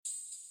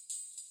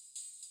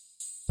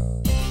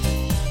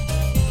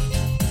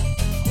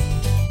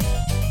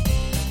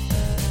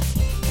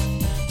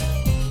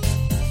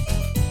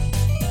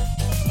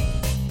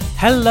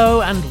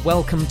Hello and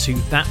welcome to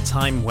That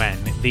Time When,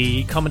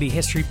 the comedy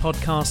history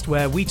podcast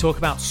where we talk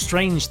about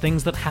strange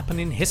things that happen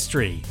in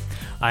history.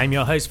 I'm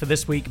your host for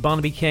this week,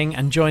 Barnaby King,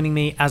 and joining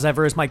me as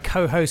ever is my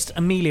co-host,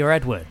 Amelia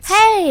Edwards.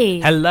 Hey!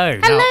 Hello.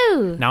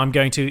 Hello! Now I'm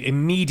going to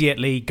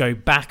immediately go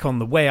back on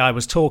the way I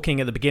was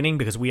talking at the beginning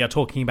because we are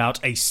talking about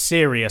a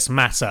serious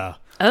matter.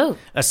 Oh.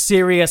 A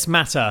serious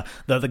matter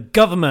that the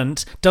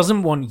government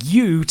doesn't want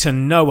you to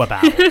know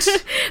about.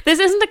 This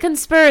isn't a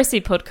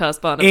conspiracy podcast,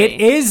 Barnaby. It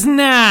is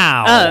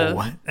now.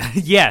 Oh.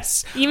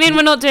 Yes. You mean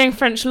we're not doing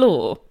French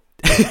law?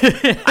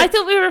 I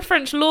thought we were a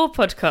French law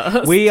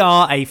podcast. We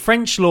are a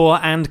French law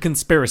and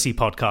conspiracy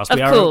podcast.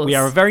 Of course. We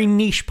are a very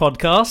niche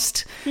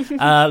podcast,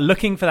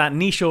 looking for that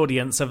niche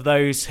audience of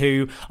those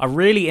who are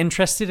really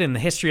interested in the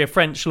history of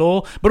French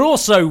law, but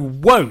also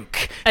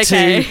woke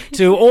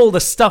to all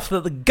the stuff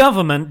that the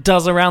government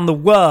does around the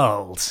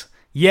world.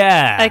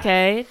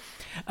 Yeah.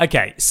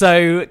 Okay,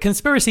 so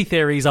conspiracy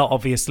theories are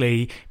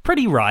obviously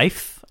pretty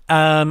rife.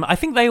 I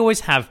think they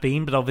always have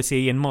been, but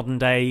obviously in modern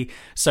day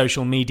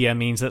social media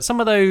means that some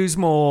of those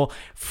more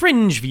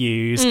fringe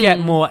views get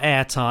more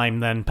airtime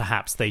than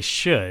perhaps they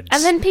should.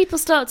 And then people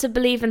start to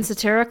believe in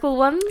satirical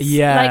ones.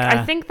 Yeah. Like,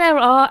 I think there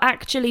are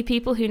actually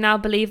people who now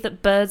believe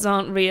that birds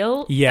aren't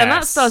real. Yes. And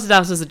that started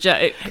out as a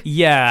joke.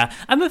 Yeah,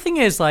 and the thing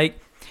is, like,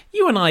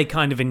 you and I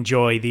kind of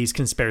enjoy these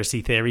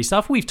conspiracy theory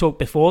stuff. We've talked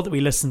before that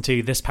we listen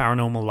to This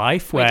Paranormal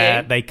Life,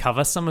 where they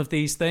cover some of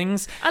these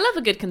things. I love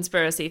a good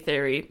conspiracy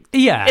theory.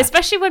 Yeah.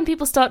 Especially when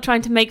people start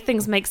trying to make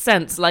things make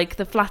sense, like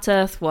the flat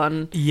earth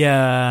one.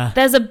 Yeah.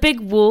 There's a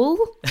big wall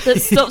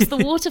that stops the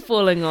water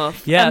falling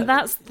off. Yeah. And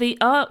that's the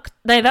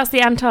that's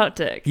the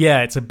Antarctic.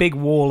 Yeah, it's a big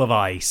wall of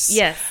ice.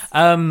 Yes.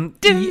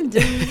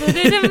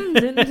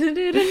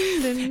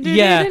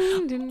 Yeah.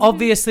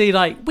 Obviously,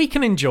 like, we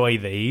can enjoy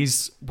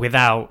these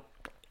without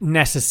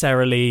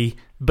necessarily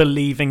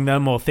believing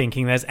them or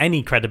thinking there's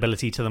any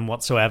credibility to them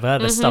whatsoever.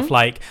 There's stuff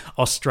like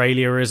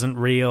Australia isn't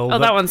real. Oh,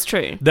 that one's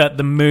true. That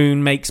the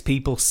moon makes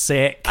people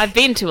sick. I've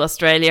been to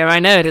Australia. I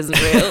know it isn't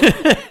real.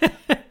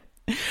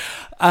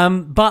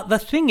 But the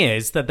thing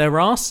is that there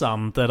are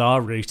some that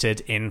are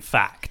rooted in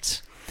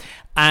fact.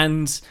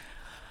 And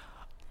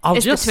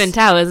It's the Twin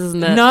Towers,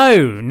 isn't it?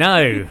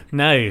 No.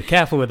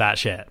 Careful with that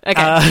shit.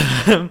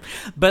 Okay.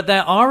 But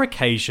there are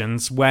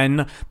occasions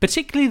when,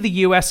 particularly the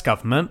US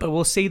government, but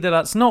we'll see that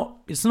it's not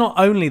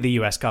only the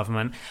US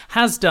government,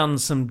 has done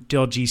some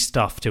dodgy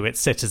stuff to its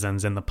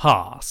citizens in the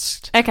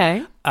past.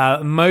 Okay.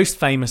 Most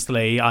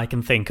famously, I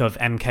can think of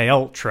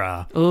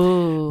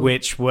MKUltra,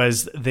 which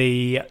was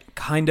the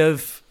kind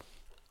of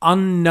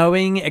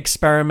unknowing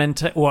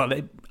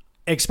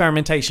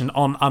experimentation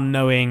on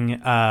unknowing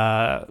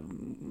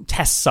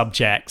test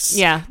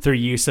subjects through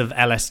use of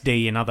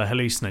LSD and other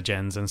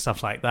hallucinogens and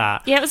stuff like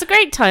that. Yeah, it was a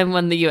great time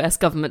when the US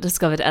government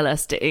discovered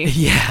LSD.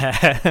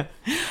 Yeah.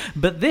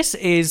 But this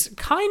is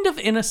kind of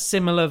in a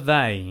similar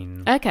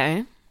vein.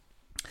 Okay.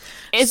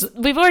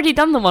 We've already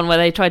done the one where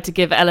they tried to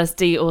give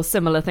LSD or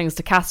similar things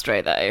to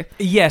Castro, though.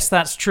 Yes,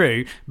 that's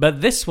true.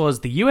 But this was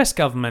the US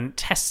government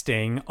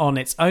testing on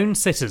its own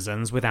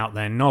citizens without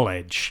their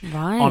knowledge.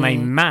 Right. On a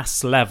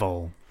mass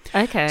level.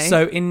 Okay.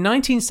 So in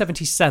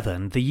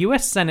 1977, the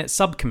US Senate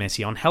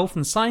Subcommittee on Health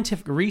and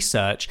Scientific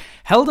Research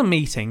held a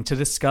meeting to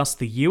discuss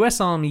the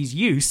US Army's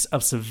use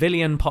of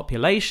civilian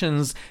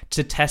populations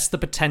to test the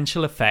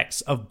potential effects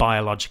of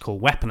biological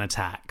weapon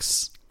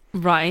attacks.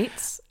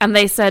 Right. And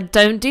they said,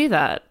 don't do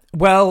that.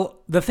 Well,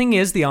 the thing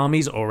is, the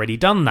Army's already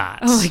done that.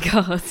 Oh my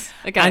God.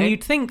 Okay. And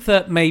you'd think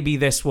that maybe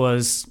this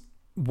was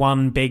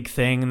one big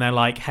thing and they're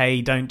like,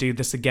 hey, don't do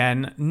this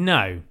again.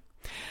 No.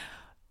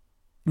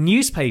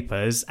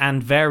 Newspapers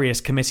and various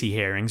committee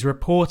hearings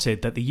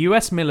reported that the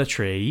US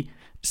military,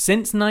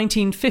 since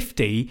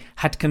 1950,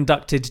 had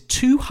conducted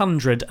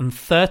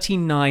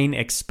 239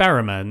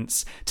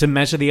 experiments to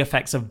measure the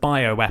effects of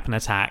bioweapon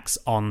attacks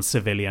on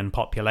civilian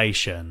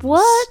populations.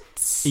 What?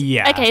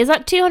 Yeah. Okay, is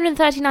that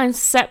 239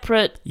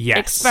 separate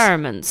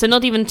experiments? So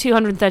not even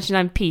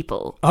 239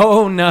 people?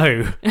 Oh,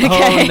 no. Okay.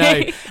 Oh,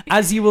 no.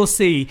 As you will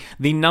see,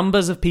 the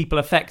numbers of people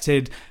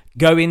affected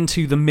go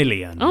into the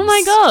millions. Oh,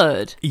 my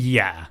God.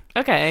 Yeah.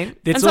 Okay.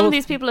 And some of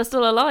these people are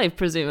still alive,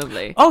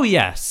 presumably. Oh,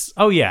 yes.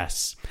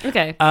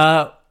 Okay.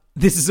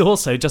 This is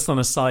also, just on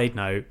a side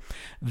note,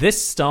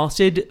 this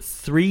started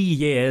 3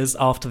 years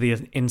after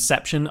the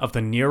inception of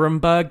the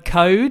Nuremberg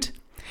Code,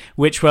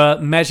 which were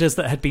measures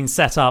that had been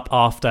set up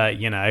after,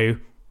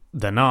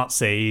 the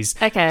Nazis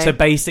to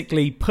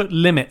basically put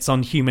limits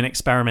on human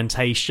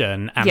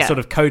experimentation and sort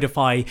of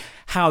codify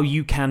how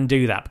you can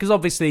do that. Because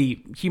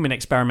obviously human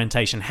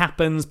experimentation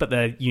happens, but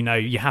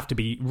you have to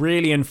be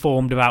really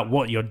informed about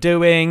what you're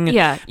doing.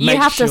 Yeah, you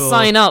have to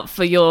sign up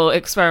for your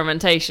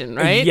experimentation,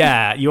 right?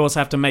 Yeah, you also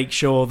have to make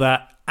sure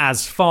that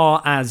as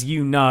far as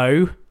you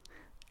know,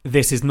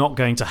 this is not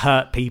going to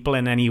hurt people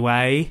in any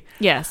way.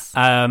 Yes.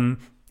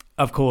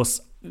 Of course,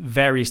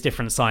 various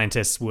different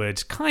scientists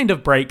would kind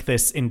of break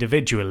this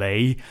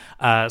individually.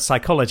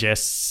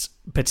 Psychologists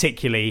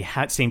particularly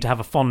seem to have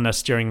a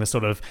fondness during the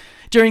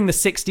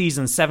 60s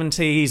and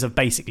 70s of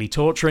basically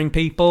torturing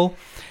people.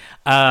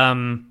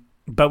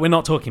 But we're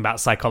not talking about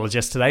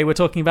psychologists today. We're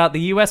talking about the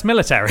US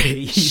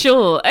military.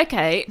 Sure.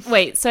 Okay.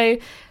 Wait, so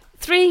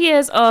 3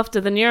 years after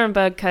the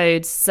Nuremberg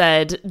Code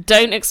said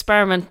don't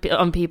experiment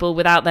on people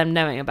without them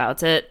knowing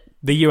about it,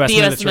 the US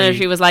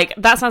military was like,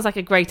 that sounds like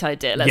a great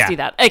idea. Let's do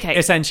that. Okay.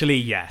 Essentially,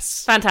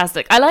 yes.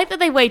 Fantastic. I like that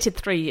they waited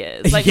 3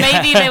 years. Like, Yeah.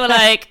 maybe they were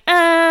like,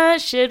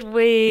 should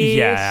we?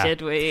 Yeah.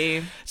 Should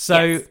we?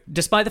 So, Yes.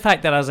 despite the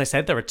fact that, as I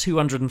said, there are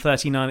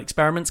 239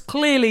 experiments,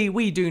 clearly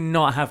we do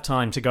not have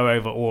time to go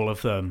over all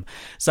of them.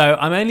 So,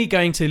 I'm only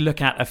going to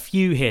look at a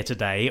few here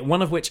today,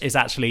 one of which is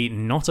actually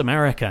not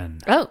American.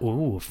 Oh.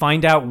 Ooh,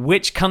 find out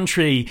which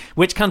country's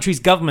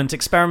government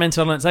experimented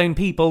on its own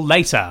people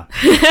later.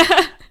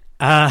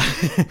 I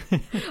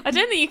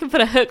don't think you can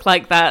put a hook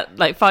like that,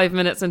 like 5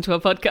 minutes into a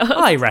podcast.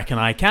 I reckon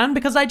I can,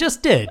 because I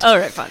just did. All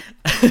right, fine.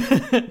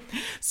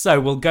 So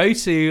we'll go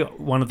to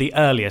one of the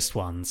earliest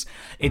ones.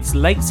 It's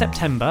late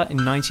September in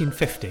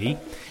 1950,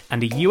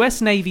 and a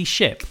US Navy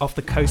ship off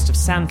the coast of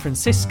San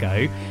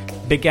Francisco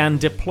began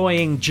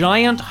deploying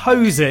giant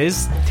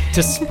hoses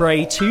to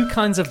spray two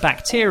kinds of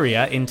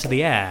bacteria into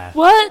the air.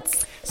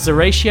 What?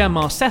 Serratia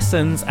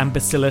marcescens and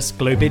Bacillus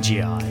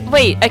globigii.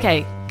 Wait,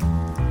 okay.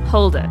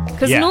 Hold it.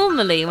 Because Yeah.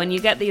 normally when you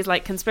get these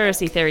like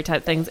conspiracy theory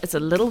type things, it's a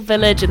little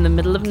village in the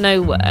middle of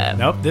nowhere.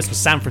 Nope, this was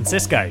San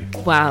Francisco.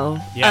 Wow.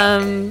 Yeah.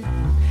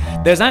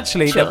 There's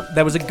actually, Sure.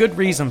 there was a good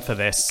reason for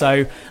this.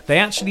 So they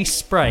actually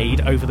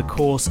sprayed over the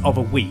course of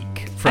a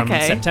week from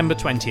Okay. September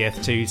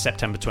 20th to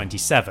September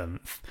 27th.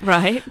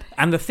 Right.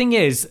 And the thing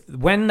is,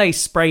 when they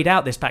sprayed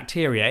out this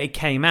bacteria, it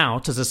came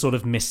out as a sort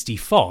of misty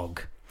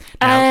fog.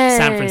 Now, Oh,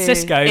 San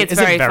Francisco it's is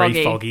very a very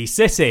foggy. foggy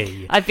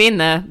city. I've been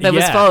there. There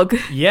was Yeah. fog.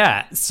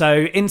 Yeah.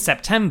 So in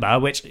September,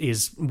 which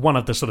is one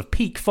of the sort of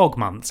peak fog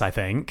months, I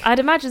think. I'd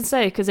imagine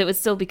so, because it would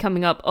still be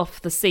coming up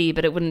off the sea,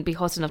 but it wouldn't be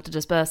hot enough to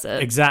disperse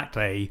it.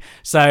 Exactly.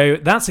 So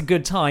that's a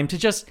good time to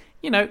just,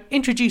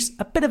 introduce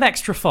a bit of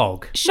extra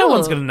fog. Sure. No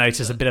one's going to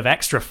notice a bit of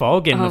extra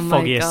fog in Oh the my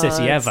foggiest city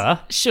God. ever.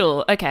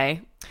 Sure,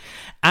 okay.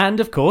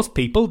 And of course,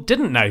 people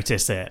didn't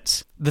notice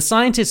it. The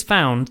scientists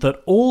found that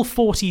all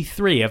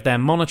 43 of their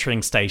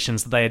monitoring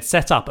stations that they had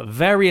set up at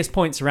various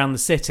points around the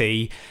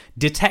city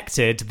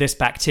detected this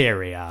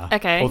bacteria.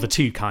 Okay. Or the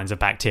two kinds of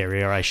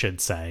bacteria, I should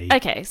say.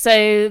 Okay,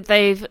 so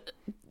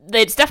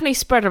it's definitely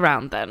spread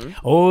around then.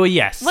 Oh,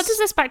 yes. What does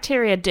this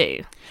bacteria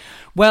do?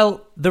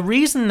 Well, the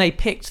reason they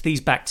picked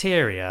these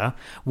bacteria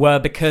were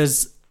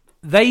because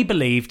they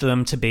believed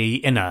them to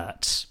be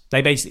inert.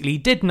 They basically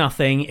did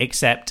nothing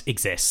except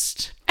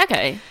exist.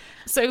 Okay,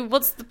 so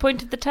what's the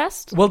point of the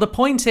test? Well, the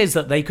point is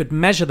that they could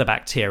measure the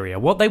bacteria.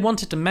 What they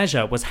wanted to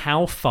measure was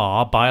how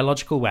far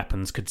biological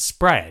weapons could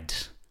spread.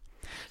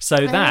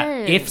 So that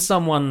Oh. if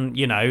someone,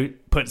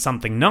 put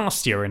something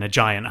nastier in a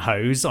giant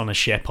hose on a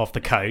ship off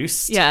the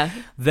coast, Yeah.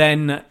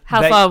 then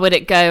How far would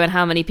it go and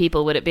how many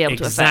people would it be able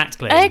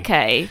Exactly. to affect?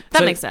 Okay,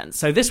 that makes sense.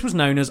 So this was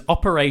known as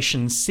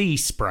Operation Sea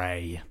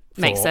Spray.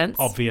 For Makes sense.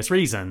 Obvious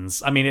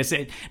reasons. I mean,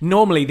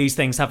 normally these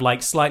things have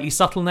like slightly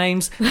subtle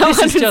names.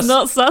 This is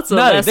not subtle.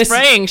 No, They're this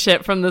spraying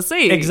shit from the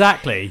sea.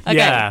 Exactly. Okay.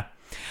 Yeah.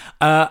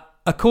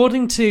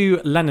 According to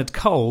Leonard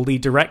Cole, the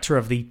director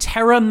of the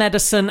Terror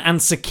Medicine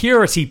and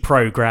Security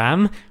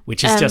Program,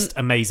 which is just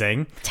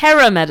amazing.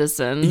 Terror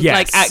medicine, Yes.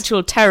 like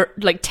actual terror,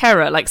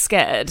 like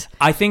scared.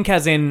 I think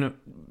as in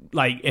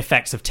like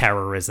effects of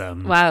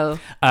terrorism. Wow.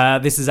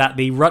 This is at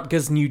the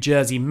Rutgers, New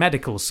Jersey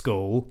Medical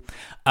School.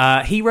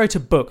 He wrote a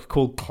book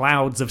called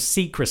Clouds of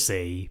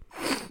Secrecy,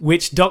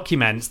 which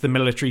documents the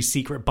military's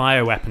secret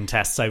bioweapon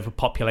tests over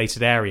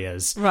populated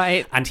areas.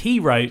 Right. And he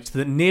wrote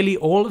that nearly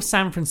all of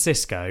San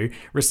Francisco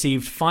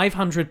received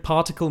 500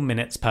 particle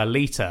minutes per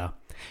litre.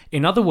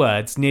 In other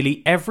words,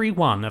 nearly every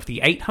one of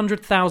the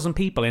 800,000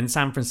 people in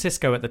San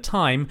Francisco at the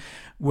time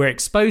were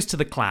exposed to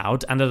the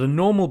cloud and at a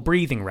normal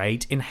breathing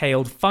rate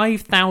inhaled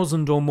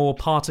 5,000 or more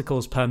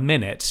particles per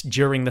minute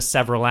during the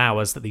several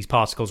hours that these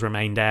particles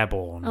remained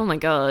airborne. Oh my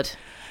god.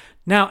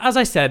 Now, as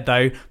I said,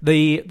 though,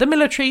 the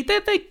military,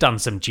 they'd done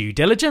some due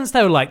diligence.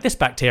 They were like, this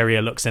bacteria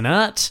looks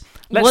inert.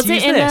 Let's Was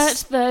use it inert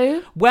this.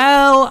 though?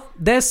 Well,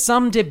 there's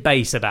some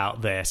debate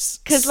about this.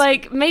 Because,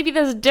 maybe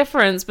there's a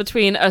difference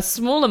between a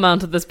small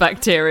amount of this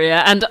bacteria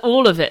and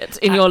all of it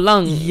in your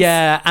lungs.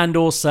 Yeah, and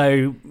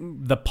also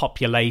the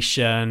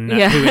population,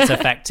 Yeah. who it's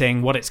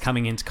affecting, what it's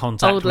coming into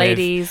contact Old with.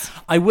 ladies.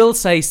 I will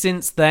say,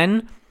 since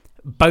then,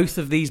 both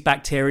of these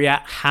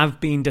bacteria have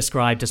been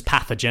described as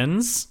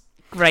pathogens.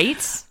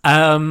 Great.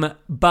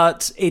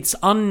 But it's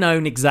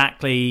unknown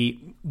exactly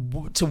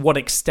to what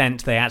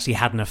extent they actually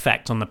had an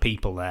effect on the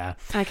people there.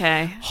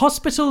 Okay.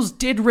 Hospitals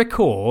did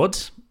record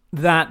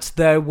that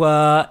there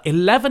were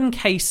 11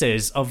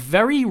 cases of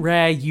very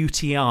rare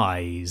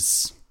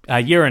UTIs,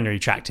 urinary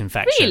tract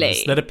infections,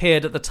 Really? that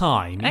appeared at the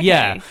time. Okay.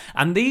 Yeah,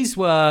 and these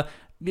were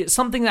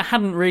something that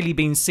hadn't really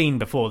been seen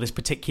before, this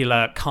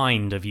particular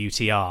kind of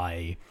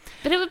UTI.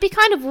 But it would be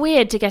kind of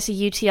weird to get a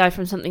UTI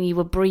from something you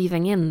were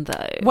breathing in,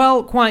 though.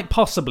 Well, quite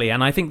possibly,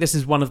 and I think this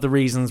is one of the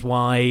reasons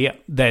why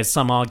there's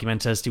some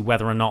argument as to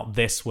whether or not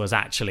this was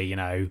actually,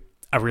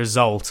 a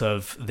result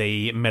of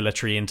the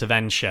military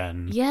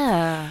intervention.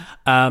 Yeah.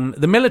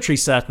 The military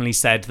certainly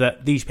said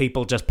that these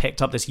people just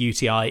picked up this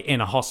UTI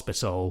in a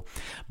hospital,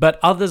 but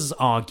others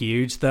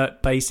argued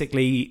that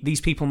basically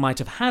these people might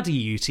have had a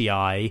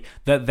UTI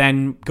that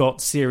then got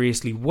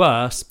seriously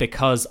worse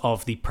because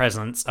of the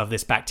presence of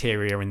this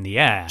bacteria in the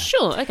air.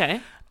 Sure,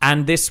 okay.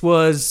 And this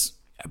was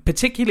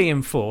particularly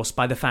enforced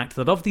by the fact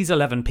that of these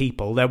 11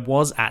 people, there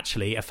was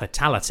actually a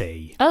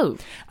fatality. Oh.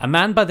 A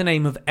man by the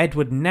name of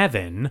Edward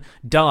Nevin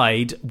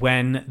died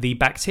when the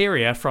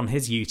bacteria from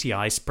his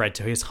UTI spread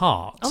to his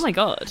heart. Oh my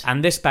God.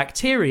 And this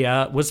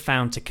bacteria was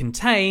found to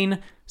contain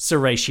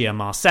Serratia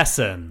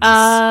marcescens.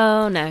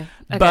 Oh, no.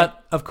 Okay.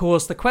 But, of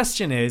course, the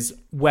question is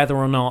whether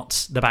or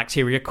not the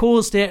bacteria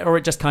caused it or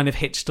it just kind of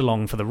hitched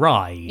along for the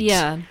ride.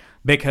 Yeah.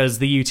 Because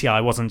the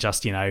UTI wasn't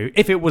just,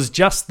 if it was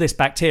just this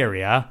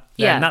bacteria,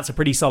 then that's a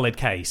pretty solid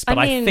case. But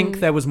I think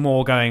there was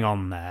more going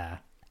on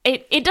there.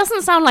 It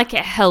doesn't sound like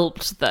it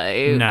helped,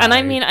 though. No. And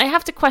I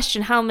have to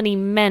question how many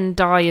men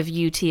die of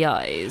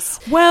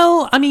UTIs.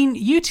 Well,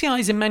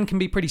 UTIs in men can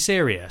be pretty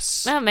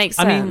serious. That makes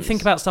sense.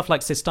 Think about stuff like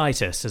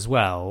cystitis as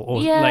well.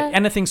 Or Yeah. like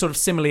anything sort of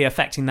similarly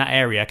affecting that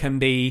area can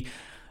be...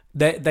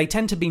 They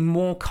tend to be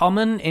more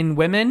common in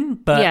women,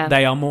 but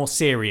they are more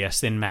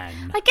serious in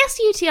men. I guess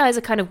UTIs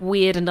are kind of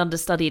weird and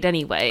understudied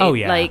anyway. Oh,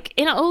 yeah. Like,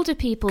 in older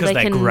people, Because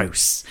they're can...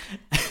 gross.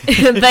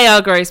 They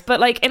are gross. But,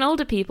 like, in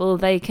older people,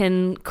 they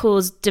can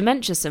cause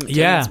dementia symptoms,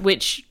 Yeah.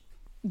 which...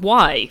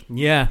 Why?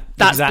 Yeah,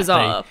 That's exactly.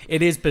 bizarre.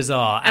 It is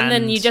bizarre. And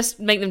then you just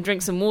make them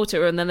drink some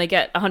water and then they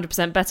get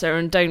 100% better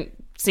and don't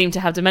seem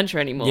to have dementia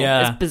anymore.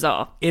 Yeah. It's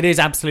bizarre. It is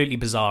absolutely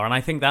bizarre. And I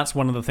think that's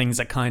one of the things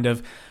that kind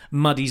of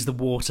muddies the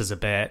waters a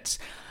bit.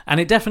 And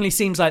it definitely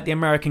seems like the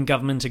American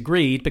government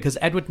agreed because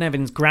Edward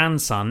Nevin's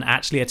grandson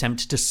actually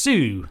attempted to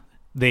sue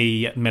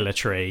the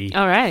military.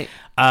 All right.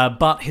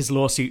 But his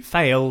lawsuit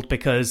failed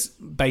because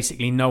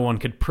basically no one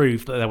could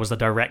prove that there was a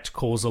direct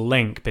causal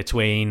link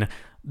between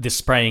the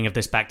spraying of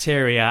this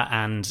bacteria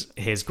and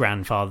his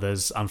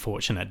grandfather's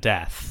unfortunate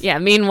death. Yeah,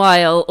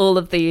 meanwhile, all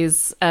of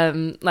these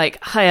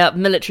high up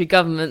military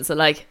governments are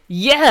like,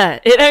 yeah,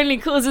 it only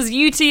causes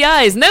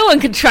UTIs. No one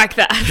can track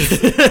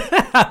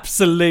that.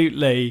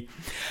 Absolutely.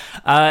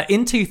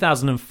 In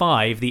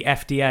 2005, the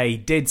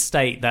FDA did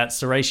state that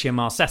Serratia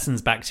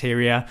marcescens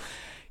bacteria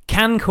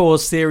can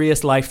cause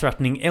serious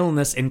life-threatening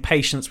illness in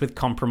patients with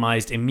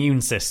compromised immune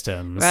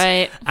systems.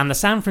 Right. And the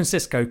San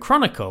Francisco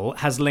Chronicle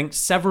has linked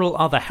several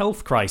other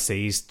health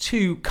crises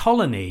to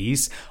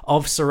colonies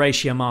of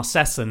Serratia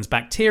marcescens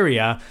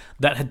bacteria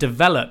that had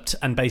developed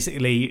and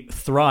basically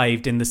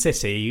thrived in the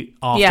city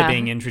after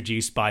being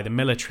introduced by the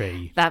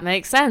military. That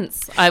makes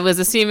sense. I was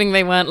assuming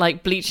they weren't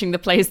like bleaching the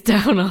place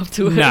down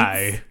afterwards.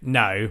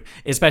 No.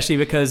 Especially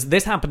because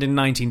this happened in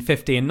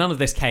 1950 and none of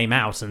this came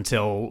out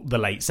until the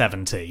late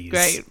 70s.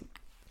 Great.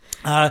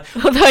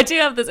 Although I do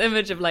have this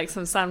image of like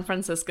some San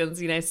Franciscans,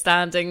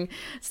 standing,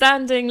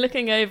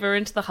 looking over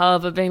into the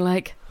harbour, being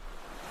like,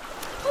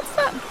 "What's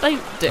that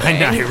boat doing?" I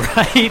know,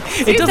 right? It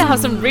seems to have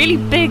some really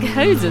big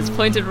hoses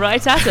pointed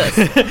right at us.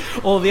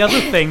 Or the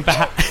other thing,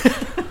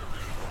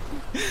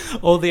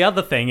 or the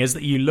other thing is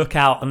that you look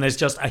out and there's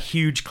just a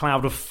huge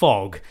cloud of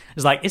fog.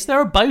 It's like, is there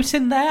a boat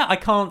in there? I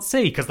can't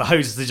see because the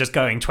hoses are just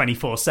going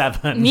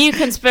 24/7. New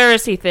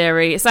conspiracy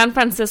theory: San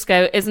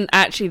Francisco isn't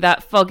actually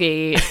that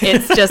foggy.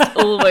 It's just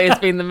always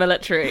been the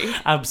military.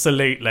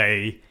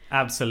 Absolutely.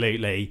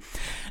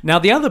 Now,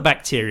 the other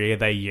bacteria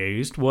they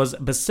used was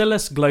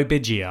Bacillus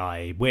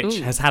globigii, which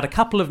has had a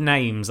couple of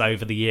names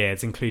over the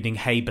years, including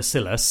Hey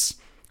Bacillus,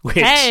 which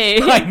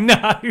I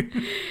know.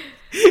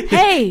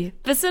 Hey,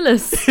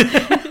 Bacillus.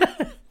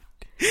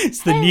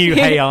 It's the new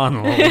Hey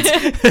Arnold.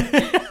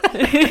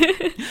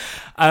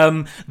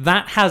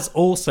 That has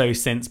also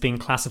since been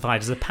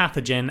classified as a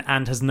pathogen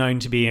and has known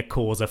to be a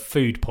cause of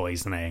food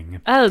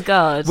poisoning. Oh,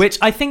 God. Which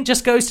I think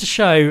just goes to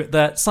show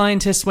that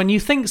scientists, when you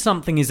think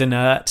something is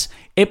inert,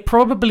 it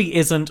probably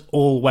isn't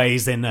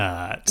always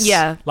inert.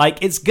 Yeah. Like,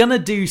 it's gonna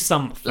do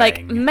something.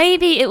 Like,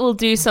 maybe it will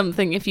do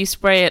something if you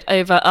spray it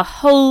over a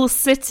whole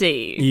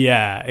city.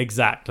 Yeah,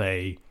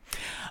 exactly.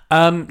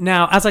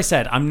 Now, as I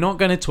said, I'm not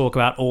going to talk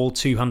about all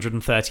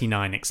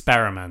 239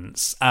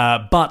 experiments,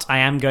 but I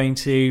am going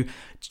to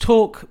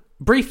talk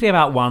briefly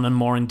about one and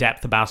more in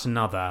depth about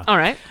another. All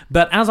right.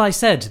 But as I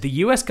said, the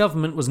US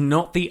government was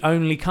not the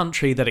only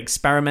country that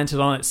experimented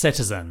on its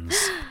citizens.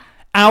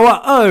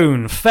 Our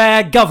own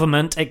fair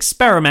government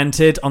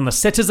experimented on the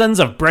citizens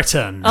of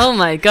Britain. Oh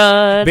my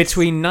God.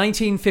 Between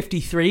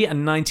 1953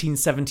 and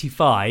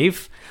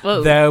 1975,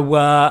 Whoa. there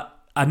were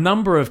a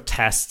number of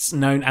tests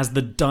known as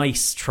the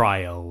DICE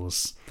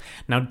trials.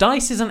 Now,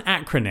 DICE is an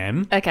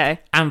acronym.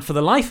 Okay. And for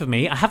the life of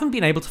me, I haven't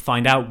been able to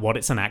find out what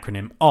it's an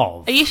acronym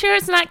of. Are you sure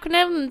it's an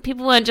acronym?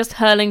 People weren't just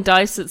hurling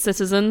dice at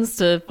citizens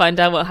to find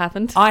out what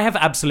happened? I have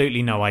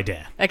absolutely no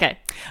idea. Okay.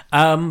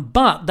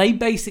 But they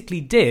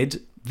basically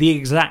did the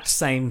exact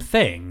same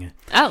thing.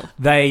 Oh.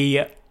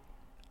 They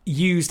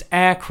used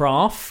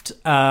aircraft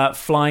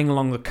flying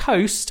along the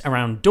coast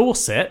around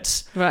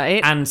Dorset.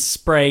 Right. And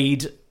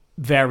sprayed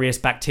various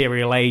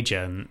bacterial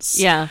agents.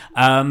 Yeah.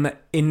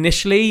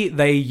 Initially,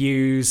 they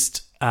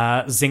used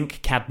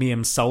zinc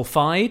cadmium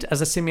sulfide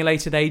as a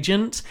simulated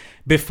agent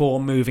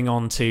before moving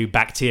on to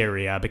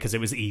bacteria because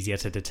it was easier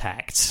to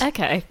detect.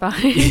 Okay,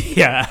 fine.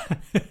 Yeah.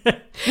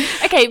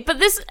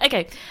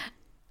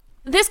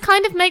 This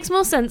kind of makes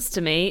more sense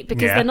to me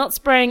because they're not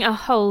spraying a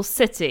whole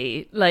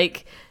city.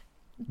 Like,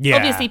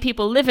 obviously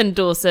people live in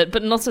Dorset,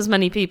 but not as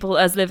many people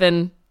as live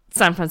in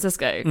San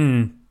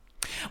Francisco.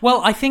 Well,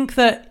 I think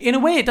that in a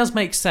way it does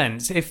make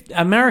sense. If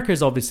America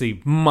is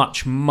obviously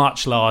much,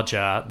 much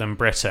larger than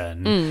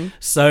Britain,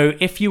 so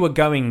if you were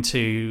going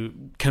to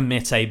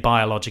commit a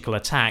biological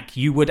attack,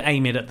 you would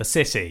aim it at the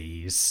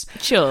cities.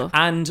 Sure.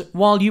 And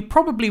while you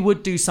probably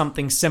would do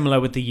something similar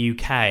with the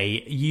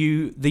UK,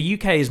 the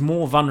UK is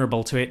more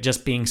vulnerable to it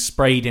just being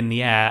sprayed in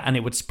the air and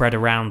it would spread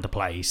around the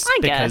place. I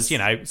because,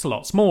 guess. It's a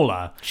lot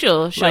smaller.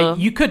 Sure. Like,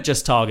 you could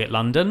just target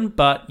London,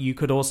 but you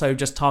could also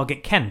just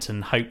target Kent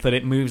and hope that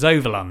it moves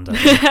over London.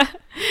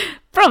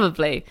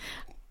 Probably.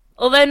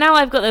 Although now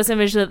I've got this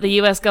image that the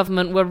US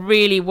government were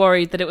really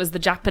worried that it was the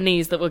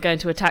Japanese that were going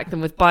to attack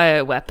them with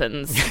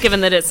bioweapons,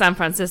 given that it's San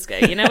Francisco.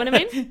 You know what I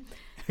mean?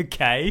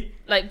 Okay.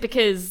 Like,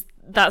 because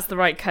that's the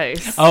right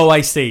coast. Oh,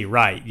 I see.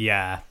 Right.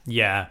 Yeah.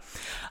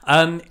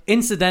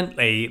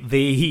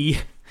 Incidentally,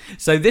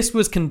 so this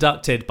was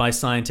conducted by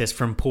scientists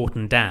from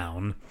Porton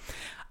Down.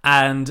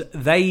 And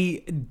they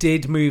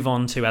did move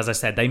on to, as I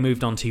said, they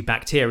moved on to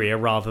bacteria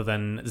rather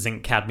than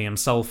zinc cadmium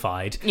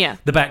sulfide. Yeah.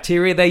 The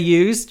bacteria they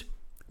used,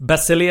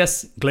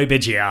 Bacillus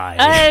globigii.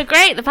 Oh,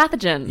 great, the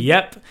pathogen.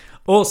 Yep.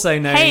 Also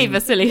known... Hey,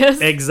 Bacillus.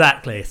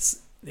 Exactly.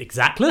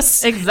 Exactly.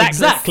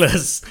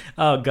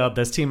 Oh, God,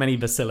 there's too many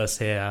bacillus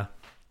here.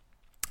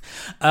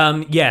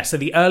 So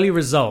the early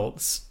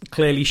results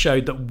clearly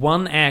showed that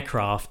one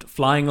aircraft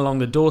flying along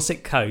the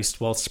Dorset coast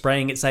while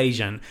spraying its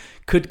agent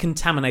could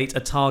contaminate a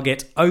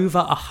target over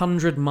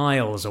 100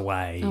 miles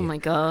away. Oh my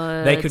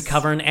God. They could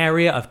cover an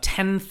area of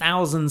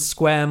 10,000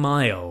 square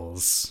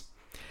miles.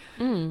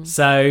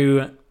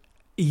 So,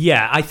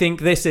 yeah, I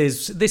think this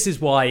is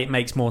why it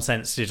makes more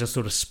sense to just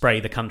sort of spray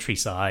the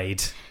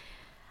countryside.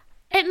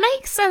 It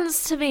makes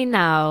sense to me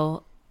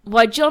now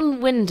why John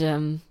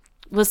Wyndham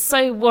was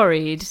so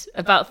worried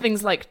about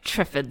things like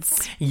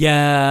triffids.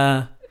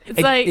 Yeah. It's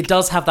it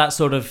does have that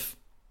sort of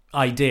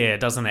idea,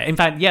 doesn't it? In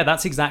fact, yeah,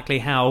 that's exactly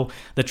how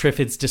the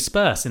triffids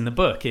disperse in the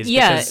book.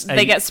 Because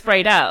they get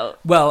sprayed out.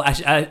 Well,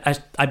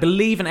 I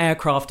believe an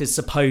aircraft is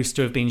supposed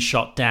to have been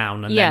shot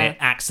down and then it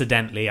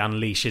accidentally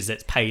unleashes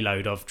its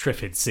payload of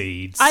triffid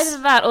seeds.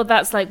 Either that or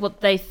that's like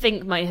what they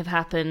think might have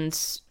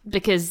happened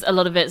because a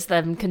lot of it's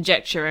them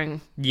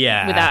conjecturing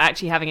without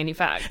actually having any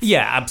facts.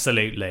 Yeah,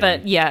 absolutely.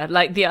 But yeah,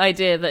 like the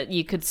idea that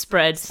you could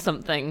spread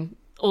something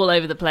all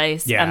over the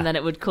place and then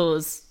it would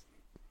cause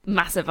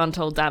massive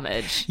untold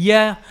damage.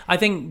 Yeah, I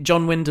think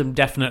John Wyndham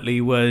definitely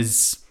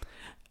was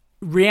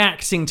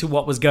reacting to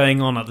what was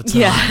going on at the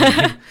time.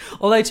 Yeah.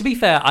 Although, to be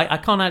fair, I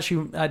can't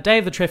actually... Day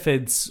of the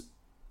Triffids,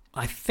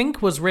 I think,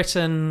 was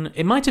written...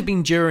 It might have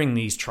been during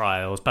these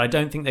trials, but I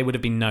don't think they would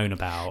have been known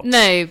about.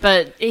 No,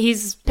 but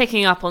he's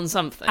picking up on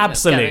something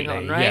Absolutely, that's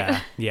going on,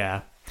 right?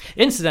 Yeah.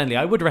 Incidentally,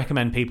 I would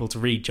recommend people to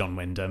read John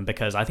Wyndham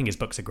because I think his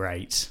books are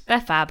great. They're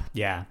fab.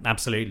 Yeah,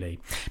 absolutely.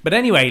 But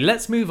anyway,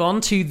 let's move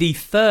on to the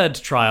third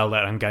trial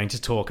that I'm going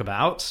to talk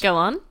about. Go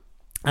on.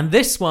 And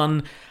this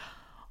one,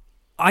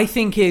 I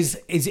think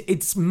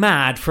it's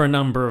mad for a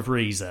number of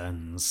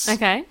reasons.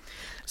 Okay.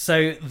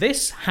 So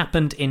this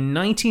happened in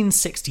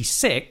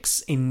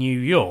 1966 in New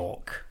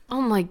York.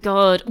 Oh my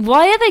God.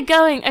 Why are they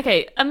going...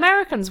 Okay,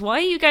 Americans, why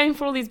are you going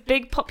for all these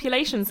big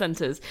population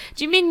centres?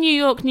 Do you mean New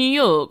York,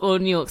 or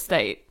New York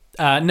State?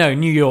 No,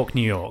 New York.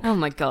 Oh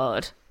my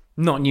God.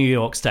 Not New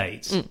York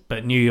State,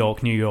 but New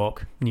York. Yeah.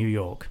 New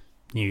York.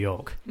 New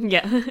York.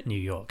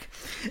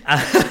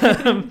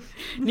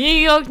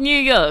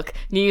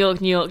 New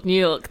York. New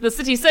York. The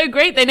city's so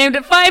great they named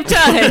it 5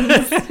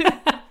 times.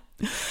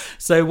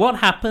 So what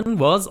happened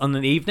was, on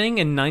an evening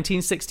in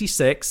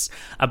 1966,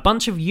 a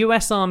bunch of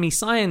US Army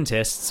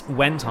scientists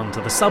went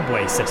onto the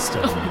subway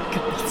system. Oh my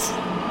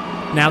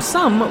God. Now,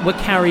 some were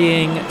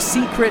carrying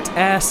secret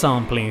air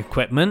sampling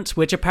equipment,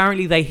 which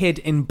apparently they hid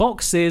in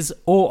boxes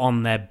or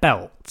on their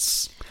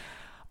belts.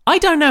 I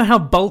don't know how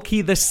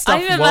bulky this stuff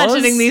was. I'm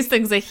imagining these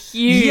things are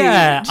huge.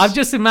 Yeah, I'm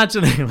just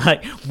imagining,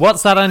 like,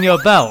 what's that on your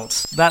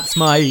belt? That's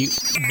my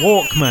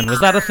Walkman.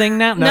 Was that a thing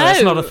now? No,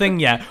 that's not a thing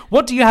yet.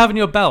 What do you have in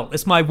your belt?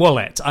 It's my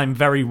wallet. I'm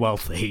very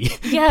wealthy.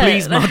 Yeah,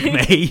 Please mug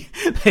me.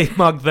 They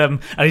mug them,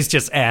 and it's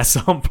just air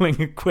sampling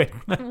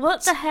equipment.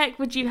 What the heck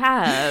would you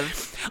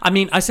have? I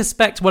mean, I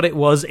suspect what it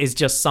was is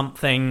just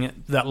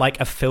something that, like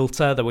a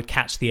filter that would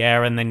catch the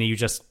air and then you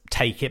just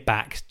take it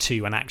back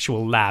to an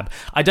actual lab.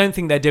 I don't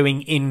think they're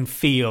doing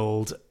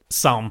in-field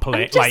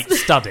sampling, like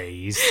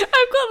studies. I've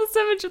got this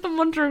image of them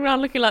wandering around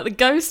looking like the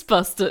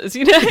Ghostbusters,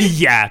 you know?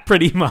 Yeah,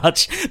 pretty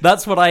much.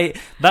 That's what I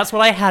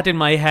had in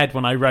my head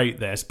when I wrote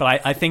this,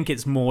 but I think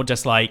it's more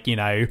just like,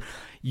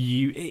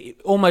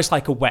 almost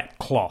like a wet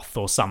cloth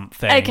or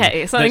something.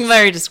 Okay, something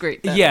very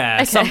discreet then. Yeah,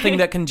 okay. Something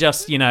that can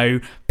just,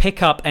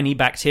 pick up any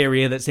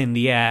bacteria that's in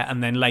the air,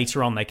 and then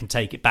later on they can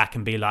take it back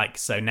and be like,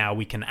 so now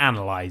we can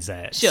analyze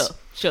it.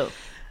 Sure.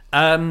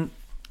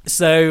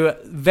 So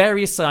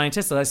various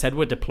scientists, as I said,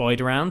 were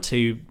deployed around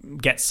to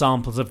get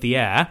samples of the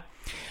air,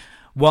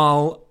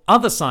 while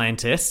other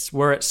scientists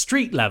were at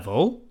street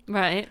level,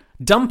 right,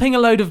 dumping a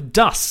load of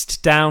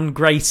dust down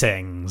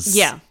gratings.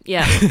 Yeah.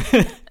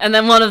 And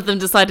then one of them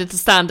decided to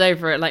stand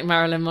over it like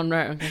Marilyn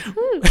Monroe.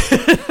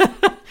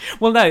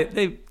 Well, no,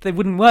 they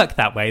wouldn't work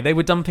that way. They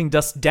were dumping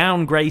dust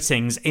down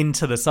gratings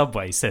into the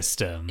subway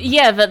system.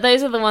 Yeah, but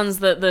those are the ones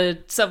that the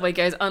subway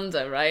goes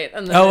under, right?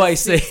 And then I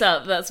see.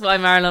 Up. That's why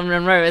Marilyn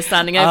Monroe is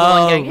standing over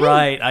one going,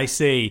 right, I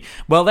see.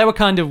 Well, they were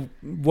kind of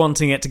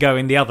wanting it to go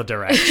in the other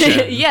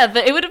direction. Yeah,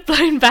 but it would have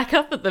blown back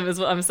up at them is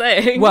what I'm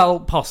saying. Well,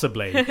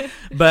 possibly.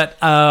 But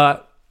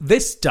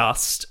this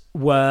dust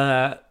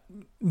were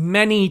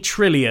many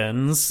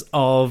trillions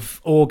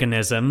of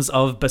organisms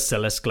of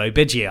Bacillus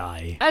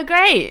globigii. Oh,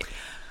 great.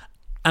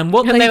 And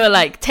they were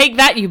like, take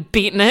that, you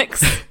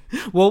beatniks.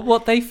 Well,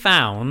 what they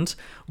found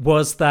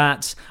was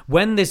that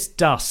when this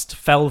dust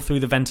fell through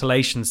the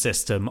ventilation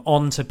system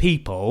onto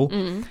people,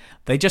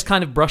 they just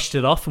kind of brushed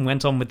it off and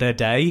went on with their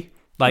day.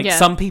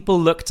 Some people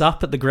looked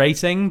up at the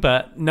grating,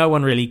 but no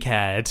one really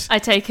cared. I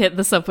take it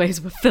the subways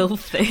were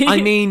filthy.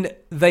 I mean,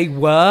 they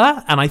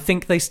were, and I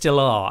think they still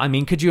are. I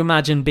mean, could you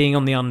imagine being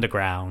on the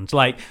underground?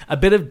 Like, a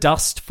bit of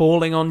dust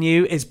falling on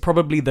you is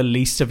probably the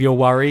least of your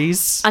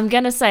worries. I'm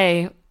going to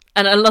say,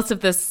 and a lot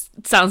of this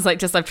sounds like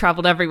just I've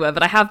travelled everywhere,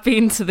 but I have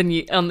been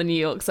to on the New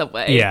York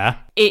subway. Yeah.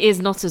 It is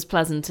not as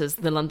pleasant as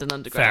the London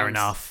Underground. Fair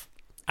enough.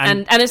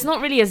 And it's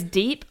not really as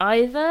deep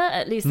either.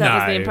 At least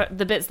that was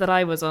the bits that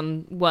I was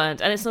on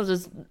weren't. And it's not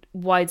as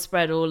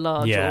widespread or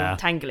large or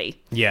tangly.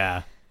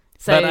 Yeah.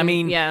 So, but I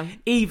mean,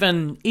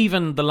 even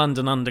the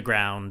London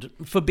Underground,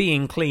 for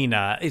being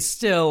cleaner, is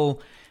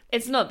still...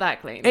 It's not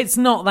that clean. It's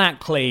not that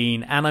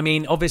clean. And I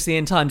mean, obviously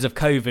in times of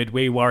COVID,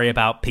 we worry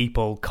about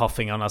people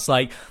coughing on us.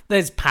 Like,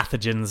 there's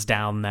pathogens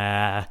down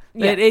there.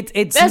 Yeah.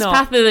 There's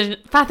not...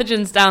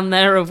 pathogens down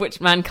there of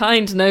which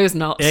mankind knows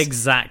not.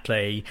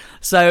 Exactly.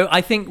 So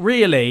I think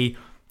really,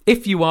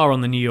 if you are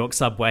on the New York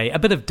subway, a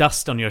bit of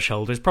dust on your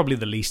shoulder is probably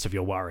the least of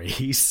your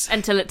worries.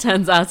 Until it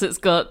turns out it's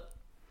got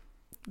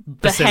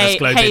Bacillus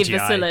globigii.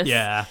 Bacillus.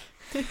 Yeah.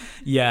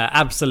 Yeah,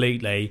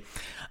 absolutely.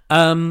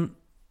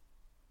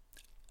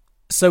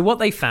 So what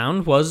they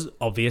found was,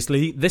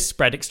 obviously, this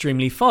spread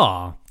extremely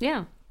far.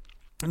 Yeah.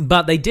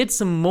 But they did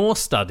some more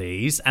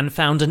studies and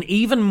found an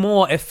even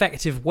more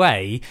effective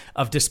way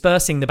of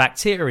dispersing the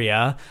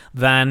bacteria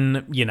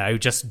than,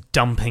 just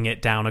dumping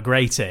it down a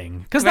grating.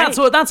 Because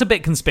that's a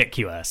bit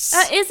conspicuous.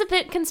 That is a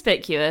bit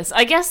conspicuous.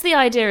 I guess the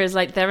idea is,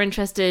 they're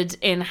interested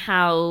in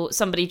how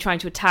somebody trying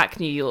to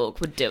attack New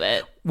York would do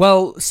it.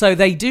 Well, so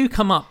they do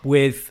come up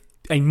with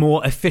a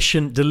more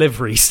efficient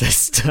delivery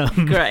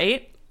system.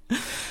 Great.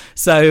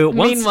 So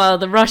meanwhile,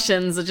 the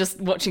Russians are just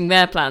watching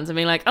their plans and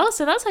being like, "Oh,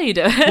 so that's how you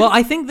do it." Well,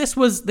 I think this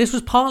was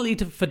partly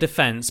for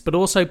defense, but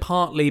also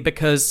partly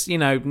because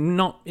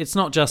it's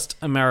not just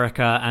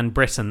America and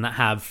Britain that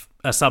have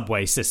a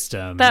subway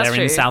system. They're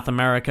in South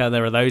America.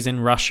 There are those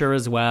in Russia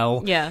as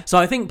well. Yeah. So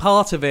I think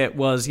part of it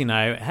was,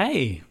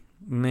 hey,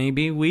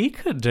 maybe we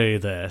could do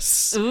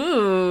this.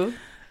 Ooh.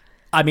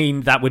 I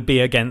mean, that would be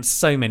against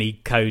so many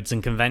codes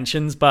and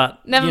conventions,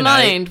 but... Never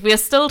mind. We are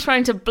still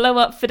trying to blow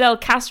up Fidel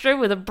Castro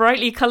with a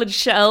brightly coloured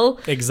shell.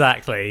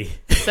 Exactly.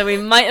 So we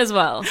might as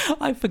well.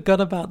 I forgot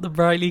about the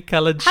brightly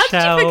coloured shell.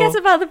 How did you forget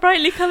about the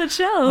brightly coloured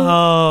shell?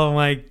 Oh,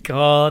 my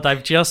God.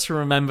 I've just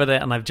remembered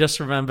it, and I've just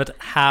remembered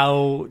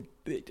how...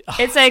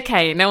 It's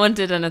okay. No one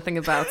did anything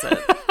about it.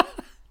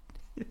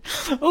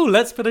 Oh,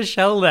 let's put a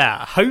shell there.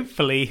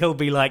 Hopefully he'll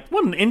be like,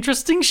 what an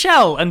interesting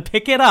shell, and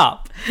pick it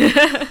up.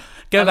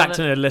 Go back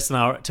to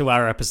listen to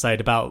our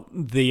episode about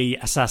the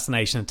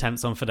assassination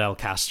attempts on Fidel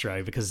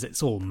Castro, because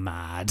it's all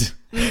mad.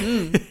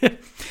 Mm-hmm.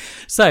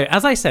 So,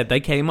 as I said, they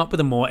came up with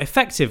a more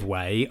effective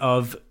way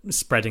of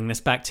spreading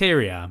this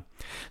bacteria.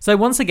 So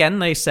once again,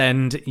 they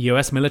send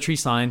US military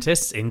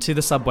scientists into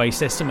the subway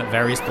system at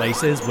various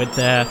places with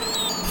their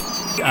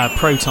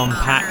proton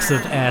packs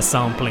of air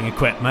sampling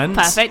equipment.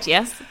 Perfect,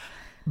 yes.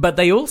 But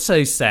they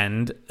also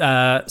send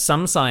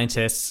some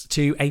scientists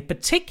to a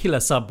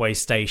particular subway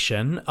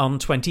station on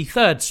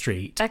 23rd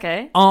Street.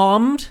 Okay.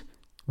 Armed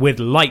with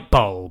light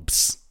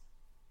bulbs.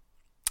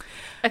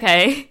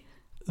 Okay.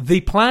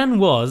 The plan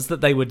was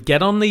that they would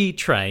get on the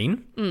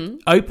train,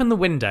 open the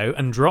window,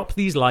 and drop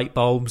these light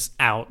bulbs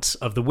out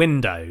of the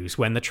windows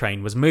when the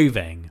train was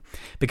moving.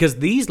 Because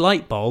these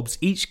light bulbs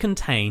each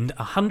contained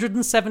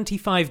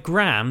 175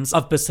 grams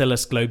of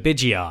Bacillus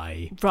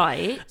globigii.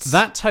 Right.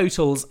 That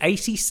totals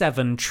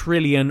 87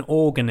 trillion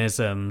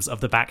organisms of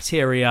the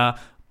bacteria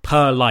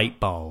per light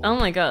bulb. Oh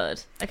my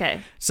god.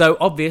 Okay. So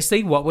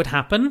obviously what would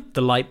happen?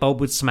 The light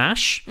bulb would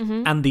smash,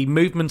 and the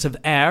movement of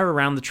air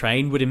around the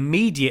train would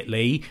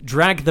immediately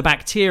drag the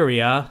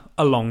bacteria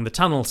along the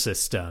tunnel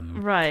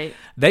system. Right.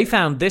 They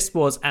found this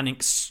was an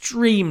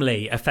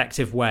extremely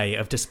effective way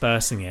of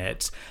dispersing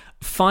it.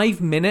 5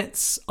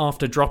 minutes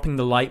after dropping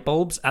the light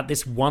bulbs at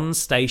this one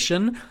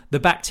station, the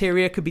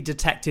bacteria could be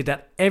detected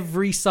at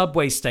every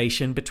subway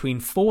station between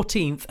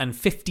 14th and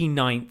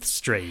 59th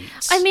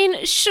Street. I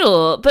mean,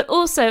 sure, but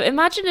also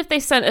imagine if they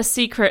sent a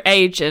secret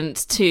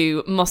agent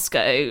to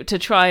Moscow to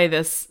try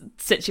this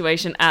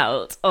situation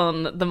out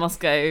on the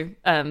Moscow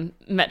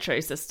metro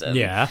system.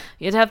 Yeah.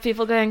 You'd have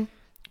people going,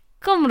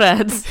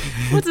 "Comrades,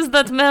 what is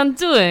that man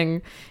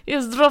doing? He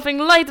is dropping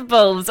light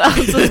bulbs out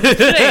of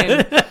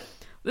the train.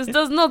 This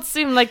does not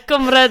seem like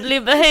comradely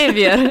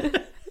behavior.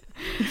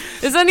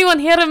 Is anyone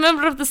here a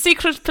member of the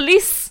secret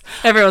police?"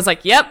 Everyone's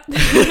like, "Yep."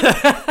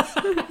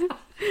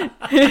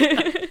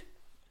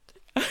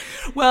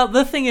 Well,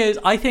 the thing is,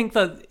 I think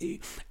that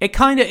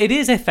it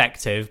is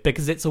effective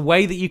because it's a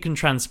way that you can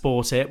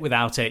transport it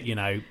without it,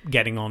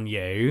 getting on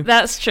you.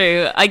 That's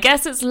true. I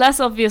guess it's less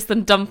obvious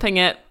than dumping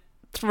it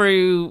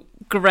through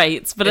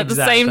grates, but at the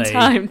same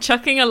time,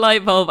 chucking a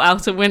light bulb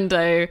out a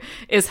window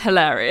is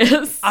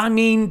hilarious. I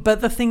mean,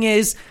 but the thing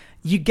is,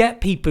 you get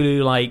people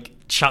who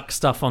chuck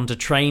stuff onto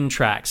train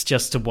tracks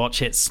just to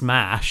watch it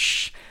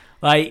smash.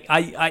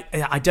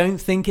 I don't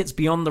think it's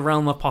beyond the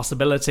realm of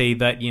possibility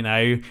that,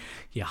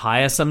 you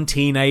hire some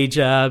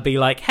teenager, be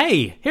like,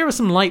 "Hey, here are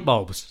some light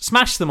bulbs,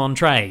 smash them on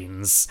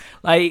trains."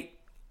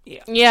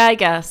 Yeah, I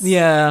guess.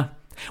 Yeah.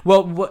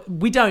 Well,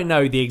 we don't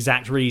know the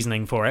exact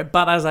reasoning for it,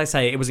 but as I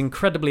say, it was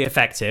incredibly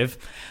effective.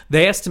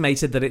 They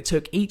estimated that it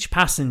took each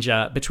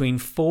passenger between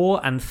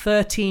 4 and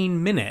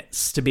 13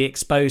 minutes to be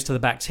exposed to the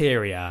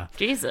bacteria.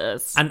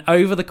 Jesus. And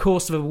over the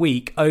course of a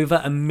week, over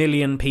 1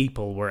 million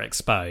people were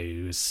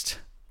exposed.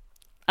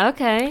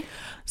 Okay.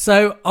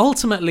 So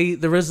ultimately,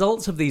 the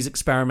results of these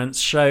experiments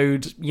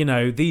showed,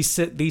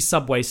 these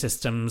subway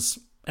systems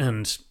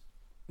and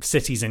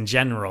cities in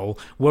general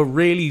were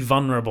really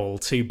vulnerable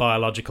to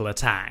biological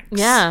attacks.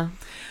 Yeah.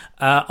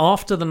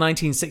 After the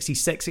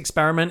 1966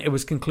 experiment, it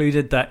was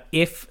concluded that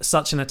if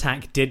such an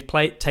attack did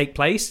take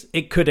place,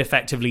 it could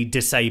effectively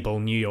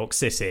disable New York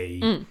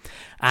City.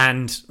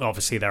 And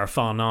obviously there are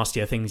far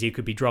nastier things you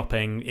could be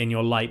dropping in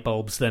your light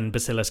bulbs than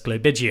Bacillus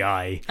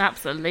globigii.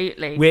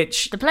 Absolutely.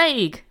 Which... the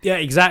plague. Yeah,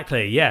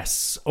 exactly,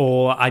 yes.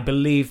 Or I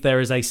believe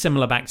there is a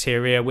similar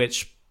bacteria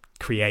which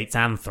creates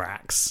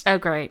anthrax. Oh,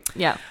 great.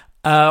 Yeah.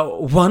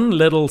 One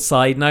little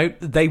side note,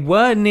 they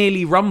were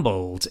nearly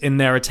rumbled in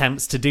their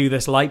attempts to do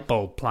this light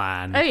bulb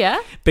plan. Oh, yeah?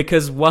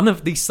 Because one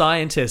of the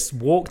scientists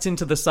walked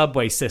into the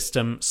subway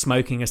system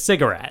smoking a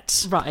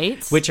cigarette.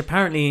 Right. Which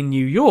apparently in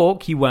New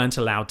York you weren't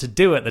allowed to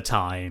do at the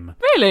time.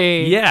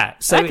 Really? Yeah.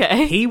 So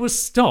okay. He was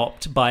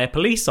stopped by a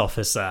police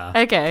officer.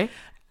 Okay.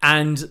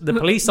 And the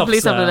police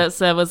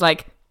officer was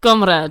like,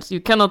 "Comrade,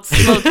 you cannot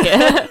smoke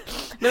here."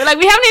 They were like,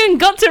 "We haven't even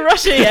got to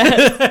Russia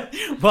yet."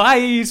 Why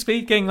are you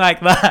speaking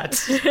like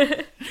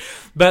that?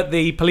 But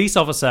the police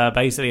officer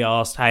basically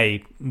asked,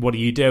 "Hey, what are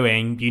you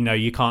doing?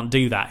 You can't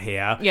do that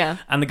here." Yeah.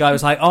 And the guy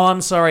was like, "Oh,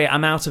 I'm sorry,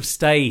 I'm out of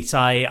state.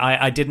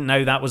 I didn't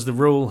know that was the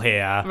rule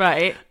here."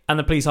 Right. And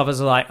the police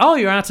officer was like, "Oh,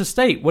 you're out of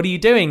state. What are you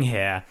doing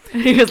here?"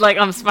 He was like,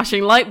 "I'm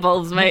smashing light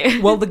bulbs,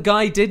 mate." Well, the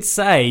guy did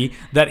say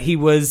that he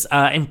was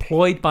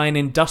employed by an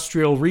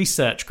industrial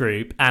research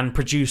group and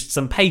produced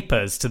some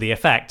papers to the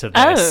effect of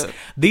this. Oh.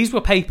 These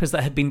were papers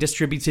that had been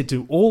distributed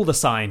to all the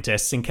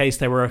scientists in case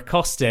they were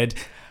accosted.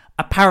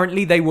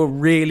 Apparently they were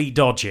really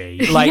dodgy.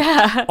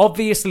 Yeah.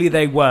 Obviously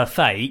they were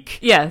fake.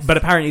 Yes. But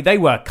apparently they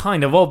were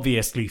kind of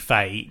obviously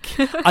fake.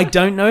 I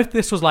don't know if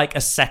this was like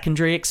a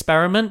secondary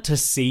experiment to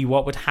see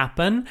what would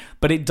happen,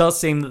 but it does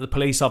seem that the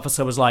police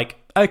officer was like,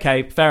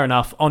 "Okay, fair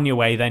enough. On your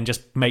way then,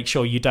 just make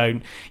sure you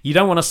don't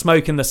want to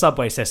smoke in the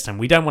subway system.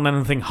 We don't want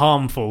anything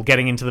harmful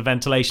getting into the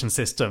ventilation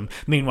system."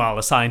 Meanwhile,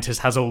 the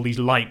scientist has all these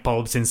light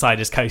bulbs inside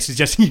his coat. He's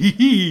just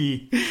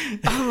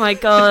Oh my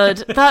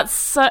god. That's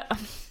so...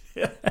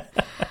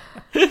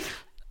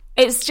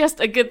 It's just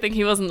a good thing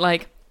he wasn't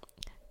like,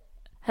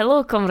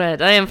 "Hello,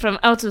 comrade. I am from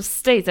out of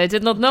state. I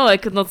did not know I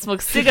could not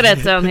smoke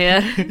cigarettes down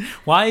here."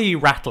 "Why are you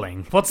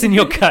rattling? What's in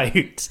your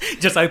coat?"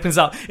 Just opens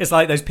up. It's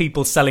like those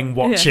people selling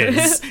watches.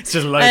 Yeah. It's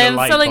just a load I of am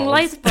light selling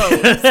bulbs.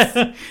 light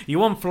bulbs. You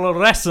want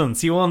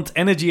fluorescence. You want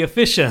energy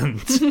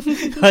efficient.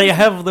 I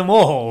have them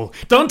all.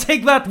 Don't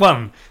take that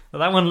one.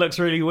 That one looks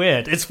really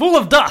weird. It's full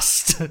of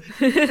dust.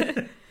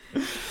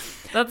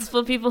 That's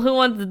for people who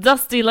want the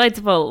dusty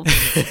light bulb.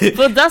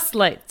 For dust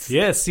lights.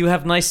 Yes, you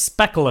have nice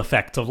speckle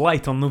effect of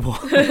light on the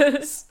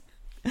walls.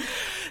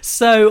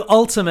 So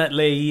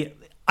ultimately,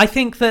 I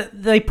think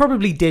that they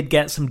probably did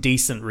get some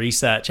decent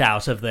research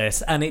out of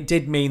this, and it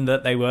did mean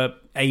that they were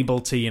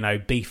able to,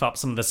 beef up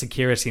some of the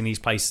security in these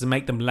places and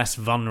make them less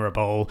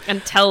vulnerable.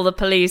 And tell the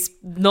police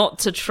not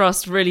to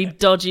trust really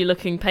dodgy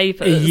looking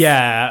papers.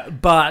 Yeah,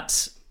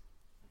 but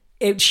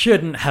it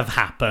shouldn't have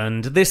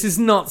happened. This is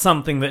not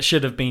something that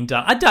should have been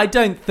done. I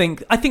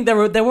think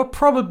there were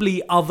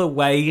probably other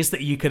ways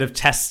that you could have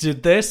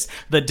tested this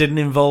that didn't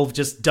involve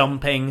just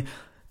dumping,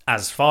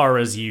 as far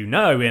as you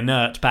know,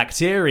 inert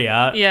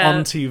bacteria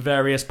onto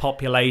various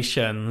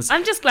populations.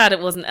 I'm just glad it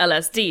wasn't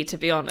LSD, to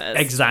be honest.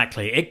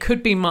 Exactly. It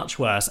could be much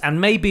worse.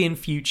 And maybe in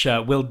future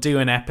we'll do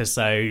an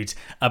episode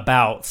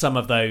about some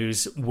of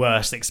those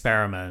worst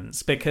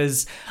experiments.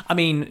 Because, I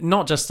mean,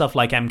 not just stuff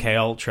like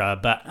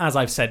MKUltra, but as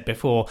I've said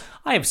before,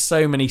 I have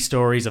so many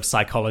stories of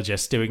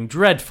psychologists doing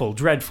dreadful,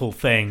 dreadful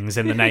things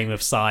in the name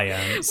of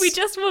science. We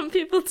just want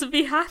people to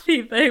be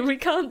happy, though. We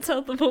can't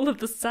tell them all of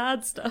the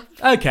sad stuff.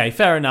 Okay,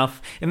 fair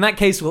enough. In that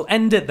case, we'll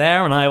end it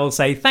there, and I will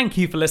say thank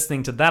you for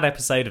listening to that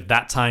episode of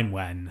That Time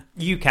When.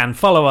 You can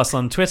follow us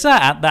on Twitter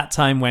at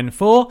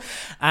ThatTimeWhen4,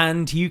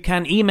 and you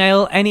can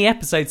email any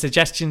episode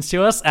suggestions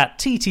to us at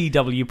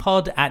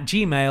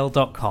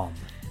ttwpod@gmail.com.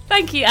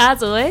 Thank you,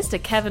 as always, to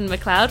Kevin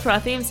MacLeod for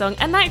our theme song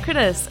and Night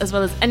Critters, as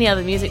well as any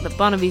other music that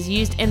Barnaby's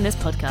used in this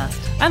podcast.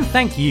 And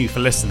thank you for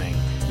listening.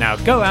 Now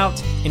go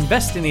out,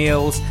 invest in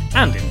eels,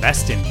 and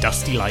invest in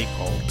dusty light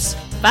bulbs.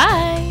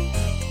 Bye!